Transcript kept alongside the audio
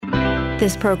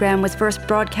This program was first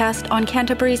broadcast on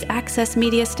Canterbury's access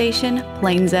media station,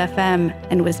 Plains FM,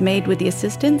 and was made with the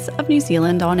assistance of New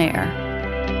Zealand On Air.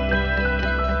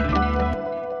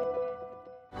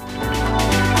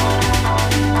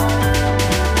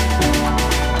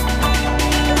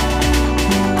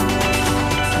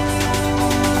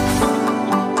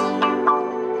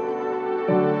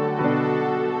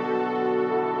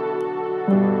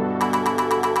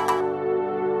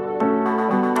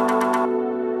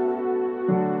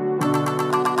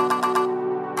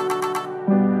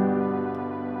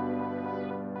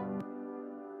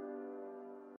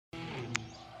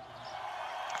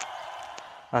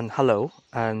 And hello,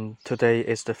 and today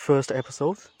is the first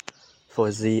episode for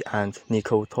Zhe and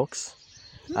Nicole Talks,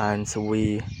 and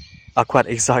we are quite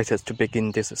excited to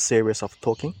begin this series of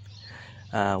talking.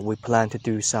 We plan to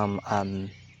do some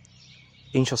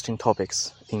interesting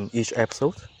topics in each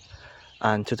episode,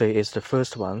 and today is the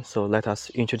first one, so let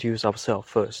us introduce ourselves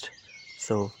first.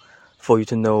 So for you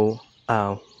to know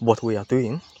what we are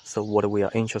doing, so what we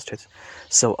are interested.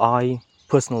 So I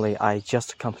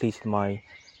just completed my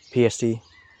PhD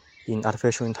in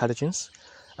artificial intelligence,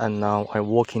 and now I'm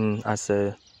working as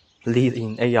a lead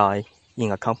in AI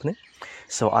in a company.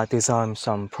 So I design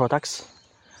some products,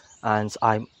 and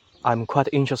I'm quite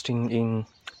interested in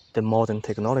the modern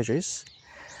technologies,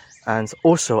 and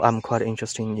also I'm quite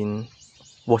interested in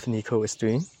what Nicole is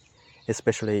doing,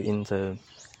 especially in the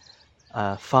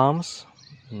farms,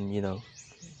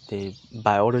 the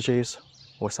biologies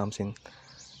or something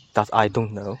that I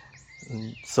don't know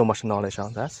so much knowledge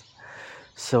on that.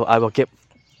 So I will give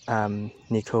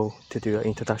Nicole to do an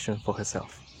introduction for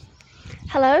herself.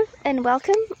 Hello and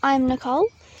welcome. I'm Nicole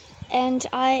and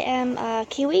I am a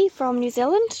Kiwi from New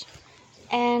Zealand,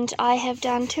 and I have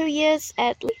done 2 years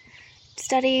at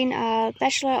studying a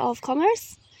Bachelor of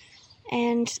Commerce,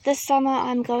 and this summer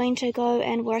I'm going to go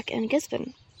and work in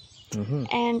Gisborne.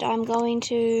 And I'm going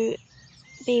to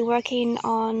be working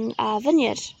on a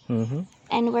vineyard,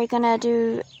 and we're going to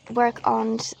do work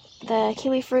on the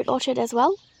kiwi fruit orchard as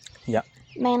well. Yeah.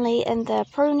 Mainly in the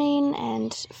pruning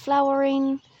and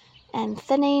flowering and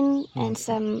thinning and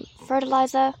some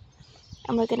fertilizer.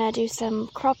 And we're going to do some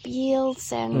crop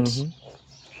yields and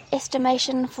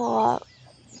estimation for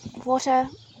water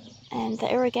and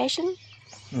the irrigation.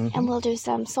 And we'll do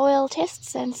some soil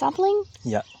tests and sampling.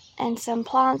 Yeah. And some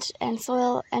plant and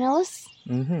soil analysis.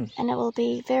 And it will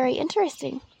be very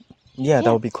interesting. Yeah,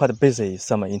 that will be quite a busy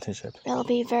summer internship. It'll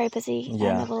be very busy,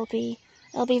 Yeah. and it'll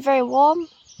be very warm,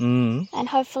 and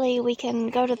hopefully we can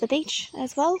go to the beach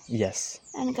as well. Yes.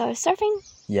 And go surfing.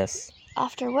 Yes.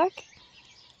 After work,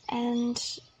 and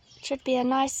it should be a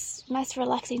nice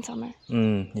relaxing summer.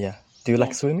 Yeah. Do you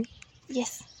like swimming?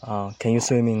 Yes. Can you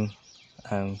swimming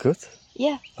good?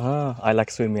 Yeah. I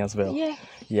like swimming as well. Yeah.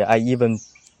 Yeah, I even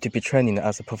to be training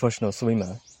as a professional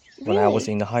swimmer when I was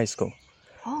in the high school.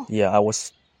 Oh. Yeah,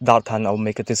 that time I would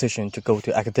make a decision to go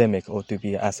to academic or to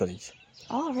be an athlete.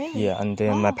 Oh, really? Yeah, and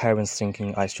then my parents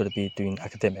thinking I should be doing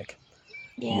academic.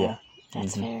 Yeah.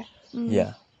 That's fair.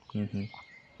 Yeah.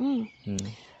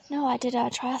 No, I did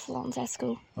triathlons at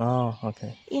school. Oh,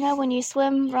 okay. You know when you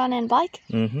swim, run, and bike?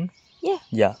 Yeah.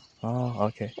 Yeah. Oh,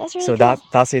 okay. That's really so cool.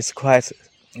 that is quite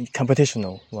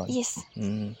competitional one. Yes.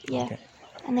 Yeah. Okay.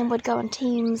 And then we'd go in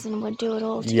teams and we'd do it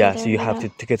all together. Yeah, so you have to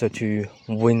together to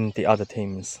win the other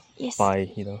teams. Yes.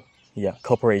 By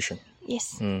cooperation.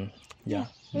 Yes. Yeah.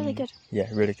 Really good. Yeah,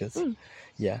 really good.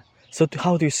 Yeah. So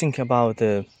how do you think about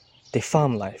the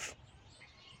farm life?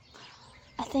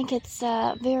 I think it's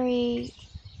very,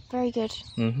 very good.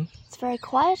 It's very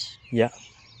quiet. Yeah.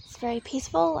 It's very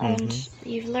peaceful, and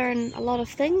you learn a lot of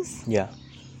things. Yeah.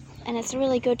 And it's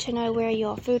really good to know where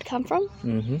your food come from,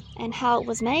 and how it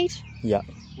was made. Yeah.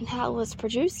 And how it was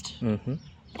produced.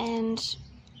 And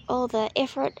all the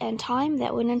effort and time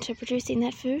that went into producing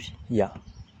that food. Yeah.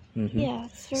 Yeah.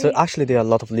 It's very... So actually there are a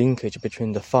lot of linkage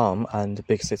between the farm and the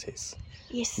big cities.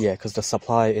 Yes. Yeah, because the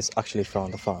supply is actually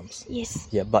from the farms. Yes.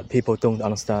 Yeah, but people don't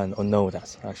understand or know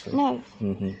that actually. No.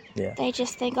 Yeah. They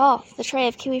just think, oh, the tray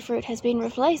of kiwi fruit has been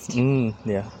replaced.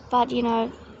 Yeah. But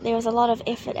there was a lot of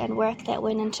effort and work that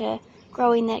went into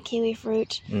growing that kiwi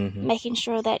fruit, making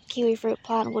sure that kiwi fruit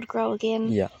plant would grow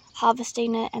again,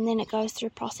 harvesting it, and then it goes through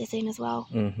processing as well.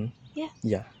 Yeah.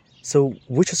 Yeah. So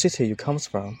which city you comes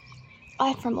from?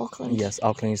 I'm from Auckland. Yes,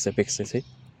 Auckland is a big city.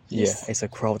 Yes. Yeah, it's a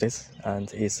crowded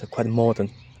and it's a quite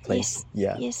modern place.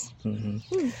 Yes. Yeah.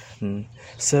 Yes.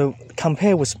 So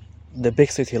compare with the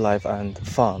big city life and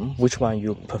farm, which one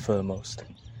you prefer most?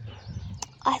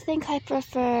 I think I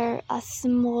prefer a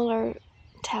smaller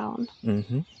town.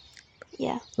 Mm-hmm.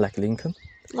 Yeah. Like Lincoln?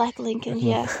 Like Lincoln,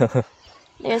 yeah.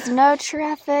 There's no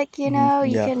traffic, you know.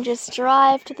 You yeah. can just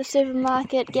drive to the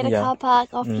supermarket, get a Yeah. car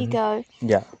park, off you go.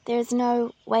 Yeah. There's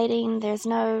no waiting. There's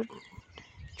no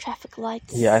traffic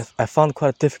lights. Yeah, I found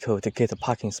quite difficult to get a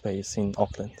parking space in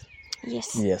Auckland.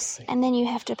 Yes. Yes. And then you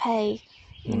have to pay,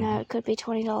 you know, it could be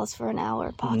 $20 for an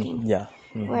hour parking. Yeah.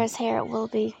 Whereas here it will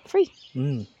be free,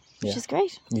 which Yeah. is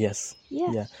great. Yes.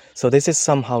 Yeah. Yeah. So this is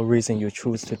somehow reason you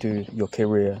choose to do your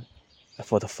career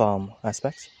for the farm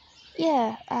aspect?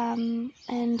 Yeah.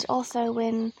 And also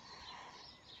when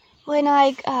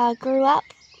I grew up,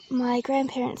 my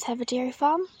grandparents have a dairy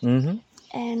farm. Mm-hmm.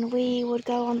 And we would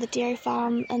go on the dairy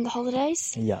farm in the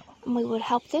holidays. Yeah. And we would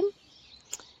help them.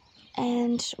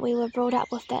 And we were brought up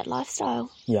with that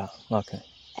lifestyle. Yeah. Okay.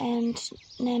 And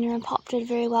Nana and Pop did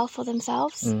very well for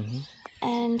themselves. Mm-hmm.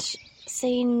 And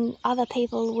seeing other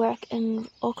people work in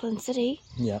Auckland City,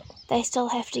 Yeah. they still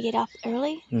have to get up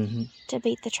early to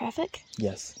beat the traffic.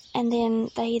 Yes. And then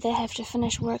they either have to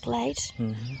finish work late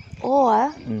Mm-hmm.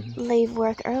 or leave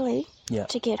work early Yeah.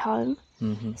 to get home.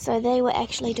 Mm-hmm. So they were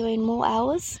actually doing more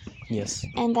hours. Yes.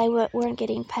 And they weren't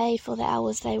getting paid for the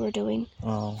hours they were doing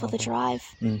for the drive.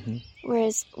 Mm-hmm.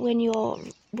 Whereas when you're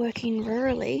working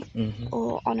rurally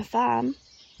or on a farm,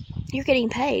 you're getting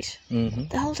paid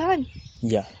the whole time.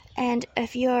 Yeah. And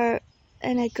if you're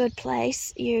in a good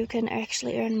place, you can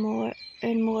actually earn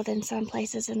more than some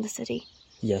places in the city.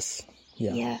 Yes.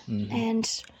 Yeah. Yeah.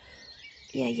 And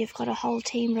yeah, you've got a whole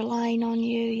team relying on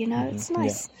you, you know, it's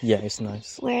nice. Yeah, it's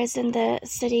nice. Whereas in the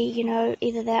city, you know,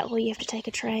 either that or you have to take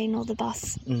a train or the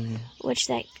bus, which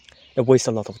that... It wastes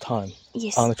a lot of time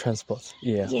Yes. on the transport.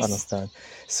 Yeah, Yes. I understand.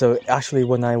 So actually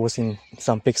when I was in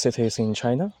some big cities in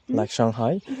China, like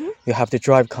Shanghai, you have to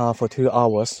drive car for 2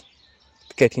 hours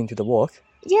to get into the work.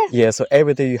 Yeah. Yeah, so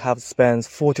every day you have to spend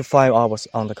 4 to 5 hours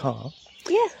on the car.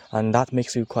 Yeah. And that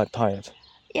makes you quite tired.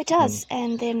 It does,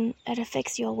 and then it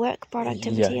affects your work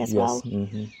productivity as well.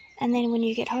 Mm-hmm. And then when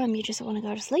you get home, you just want to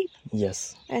go to sleep.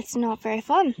 Yes. It's not very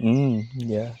fun.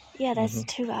 Yeah. Yeah, that's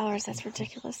 2 hours. That's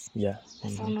ridiculous. Yeah.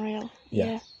 That's unreal.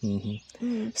 Yeah.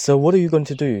 Yeah. So what are you going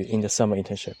to do in the summer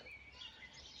internship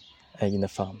in the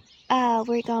farm?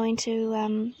 We're going to.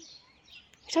 We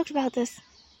talked about this.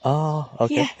 Oh,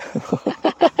 okay. Yeah.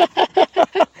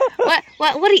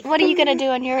 What are you gonna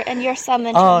do in your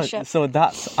summer internship? So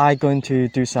that's I going to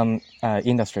do some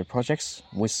industry projects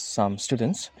with some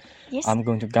students. Yes. I'm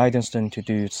going to guide them to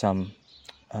do some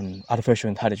artificial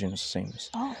intelligence things.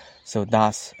 Oh. So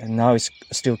that's now it's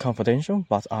still confidential,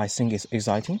 but I think it's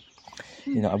exciting.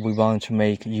 You know, we want to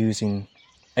make using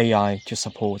AI to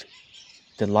support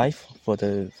the life for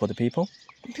the people.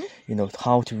 You know,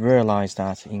 how to realize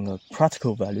that in a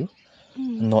practical value,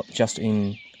 not just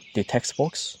in the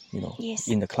textbooks, you know, Yes.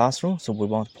 in the classroom. So we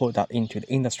want to put that into the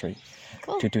industry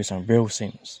to do some real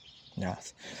things.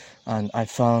 Yes. And I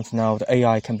found now the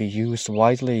AI can be used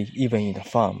widely even in the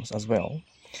farms as well.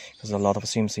 There's a lot of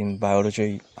things in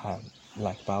biology,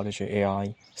 like biology,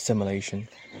 AI, simulation.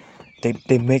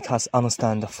 They make us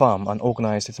understand the farm and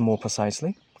organize it more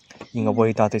precisely in a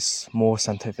way that is more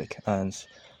scientific and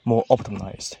more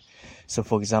optimized. So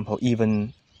for example,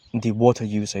 even the water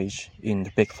usage in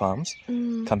the big farms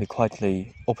can be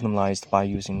quietly optimized by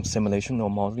using simulation or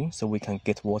modeling, so we can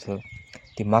get water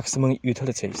the maximum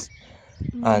utilities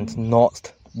and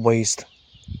not waste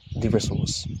the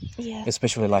resource. Yeah.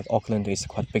 Especially like Auckland is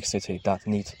quite a big city that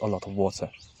needs a lot of water.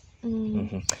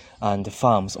 And the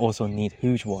farms also need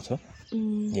huge water.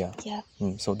 Yeah. Yeah.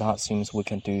 So that seems we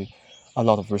can do a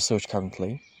lot of research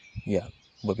currently. Yeah,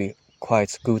 will be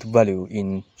quite good value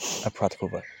in a practical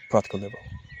level.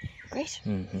 Great.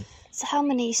 So how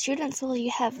many students will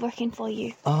you have working for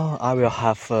you? I will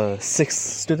have 6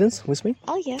 students with me.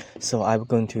 Oh, yeah. So I'm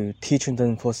going to teach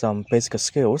them for some basic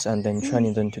skills and then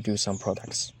training them to do some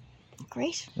products.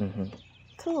 Great.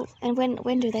 Cool. And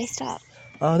when do they start?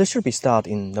 They should be start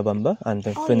in November and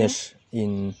then finish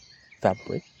in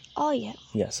February. Oh, yeah.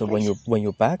 Yeah, so Great. when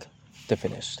you're back, they're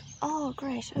finished. Oh,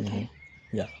 great. Okay.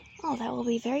 Yeah. Oh, that will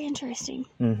be very interesting.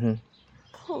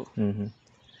 Cool.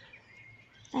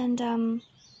 And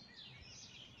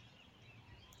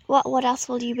what else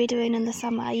will you be doing in the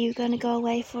summer? Are you going to go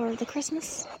away for the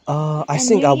Christmas? I And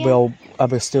think New I Year?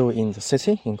 will still in the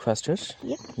city in Christchurch.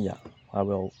 Yep. Yeah, I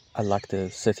will. I like the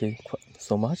city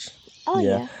so much. Oh,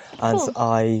 yeah. And Cool.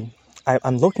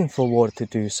 I'm looking forward to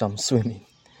do some swimming.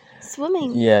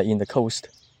 Swimming? Yeah, in the coast.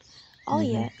 Oh,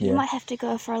 yeah. You yeah. might have to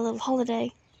go for a little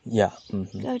holiday. Yeah.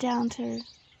 Go down to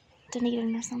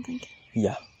Dunedin or something.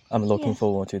 Yeah, I'm looking Yeah.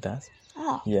 forward to that.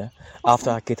 Oh. Yeah. After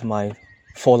I get my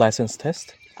 4 license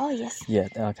test, Oh, yes. yeah,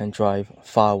 then I can drive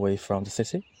far away from the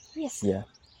city. Yes. Yeah.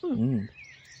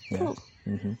 Yeah. Cool.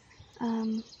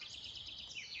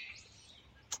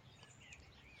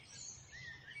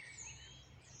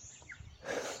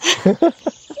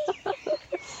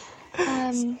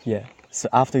 Yeah. So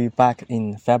after you're back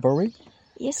in February,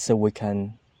 Yes. so we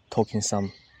can talk in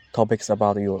some topics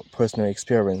about your personal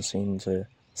experience in the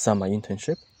summer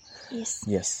internship. Yes.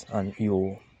 Yes, and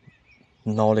your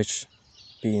knowledge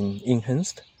being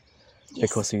enhanced Yes.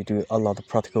 because you do a lot of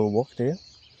practical work there.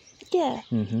 Yeah.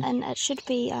 Mm-hmm. And it should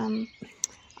be.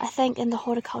 I think in the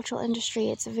horticultural industry,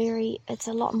 it's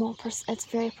a lot more. It's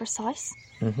very precise.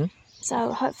 Mm-hmm.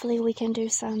 So hopefully we can do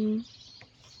some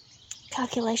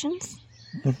calculations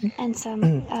and some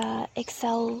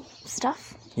Excel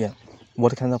stuff. Yeah.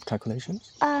 What kind of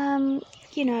calculations?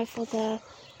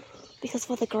 Because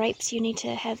for the grapes you need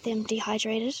to have them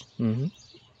dehydrated Mm-hmm.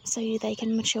 so they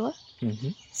can mature. Mm-hmm.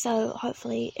 So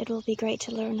hopefully it will be great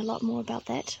to learn a lot more about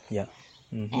that. Yeah.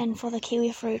 Mm-hmm. And for the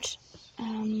kiwi fruit,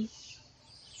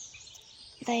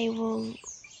 they will.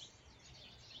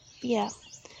 Yeah.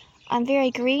 I'm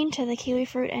very green to the kiwi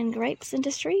fruit and grapes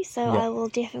industry, so Yeah. I will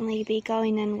definitely be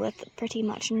going in with pretty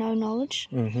much no knowledge.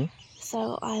 Mm-hmm.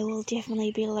 So I will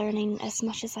definitely be learning as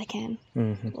much as I can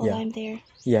Mm-hmm. while Yeah. I'm there.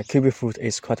 Yeah, kiwi fruit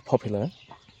is quite popular.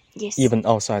 Yes. Even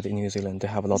outside in New Zealand, they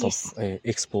have a lot Yes. of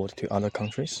export to other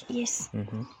countries. Yes.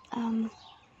 Mm-hmm.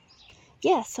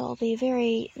 Yeah, so it'll be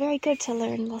very, very good to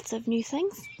learn lots of new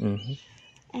things. Mm-hmm.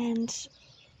 And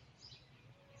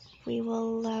we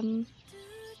will,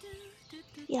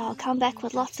 I'll come back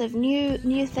with lots of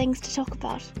new things to talk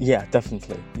about. Yeah,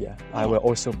 definitely. Yeah. I Yeah. will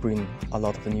also bring a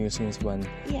lot of new things when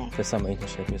Yeah. the summer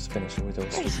internship is finished with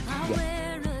those. Great.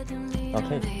 Yeah.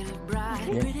 Okay.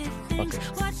 Yeah. Okay.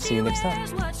 See you next time.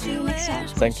 See you next time.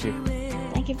 Thank you.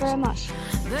 Thank you very much.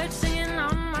 Birds singing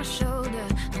on my shoulder,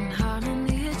 in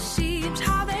harmony it seems.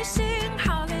 How they sing,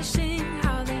 how they sing,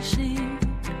 how they sing.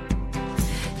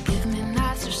 Give me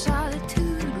nights of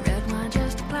solitude, red wine,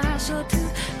 just a glass or two.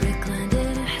 Rickland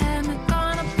in a hammock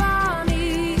on a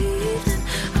balmy evening.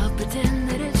 I'll pretend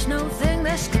that it's no thing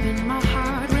that's skipping my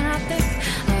heart when I think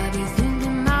I'll be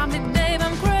thinking of me, babe.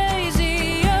 I'm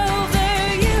crazy over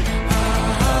you.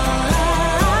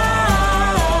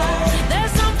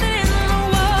 There's something in the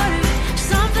water,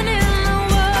 something in the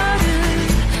water.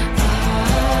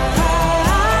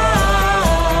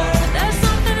 There's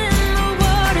something in the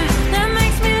water that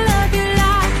makes me love you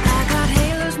like I got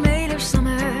halos made of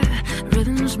summer,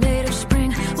 ribbons made of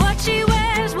spring. What she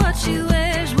wears, what she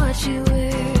wears, what she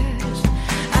wears.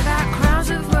 I got crowns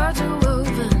of words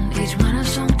woven, each one a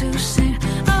song to sing.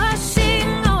 Oh, I sing,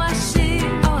 oh, I sing,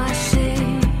 oh, I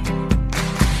sing.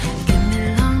 Give me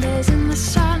long days in the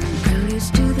sun, preludes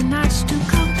to the nights to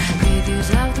come, previews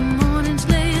of the mornings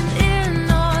laying in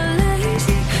or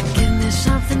lazy. Give me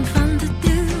something fun to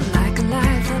do, like a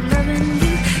life of loving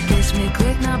you. Kiss me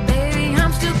quick now, baby,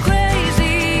 I'm still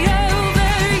crazy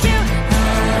over you.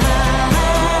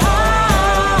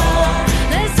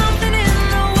 There's something in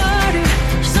the water,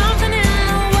 something in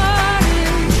the water.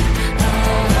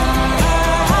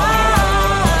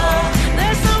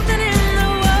 There's something in the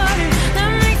water that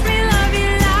makes me love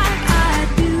you like I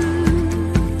do.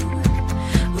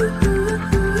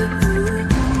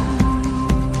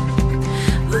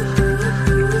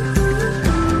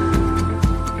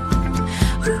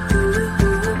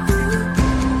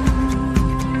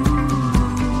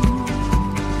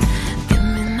 Give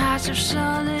me nights of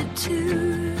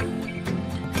solitude,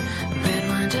 red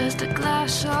wine, just a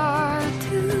glass or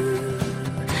two.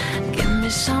 Give me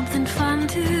something fun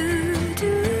to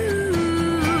do.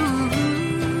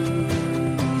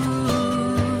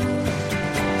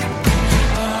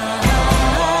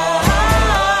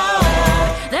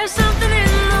 There's something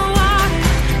in the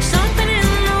water, something in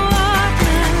the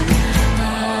water.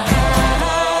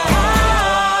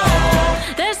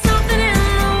 There's something in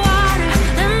the water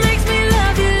that makes me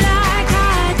love you like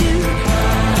I do.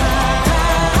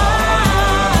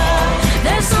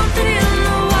 There's something in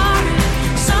the water,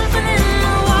 something in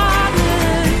the water.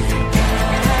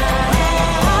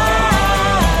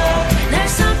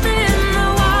 There's something in the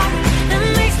water that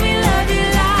makes me love you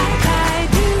like I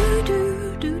do,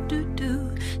 do, do, do,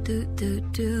 do, do,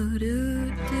 do, do,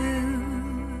 do.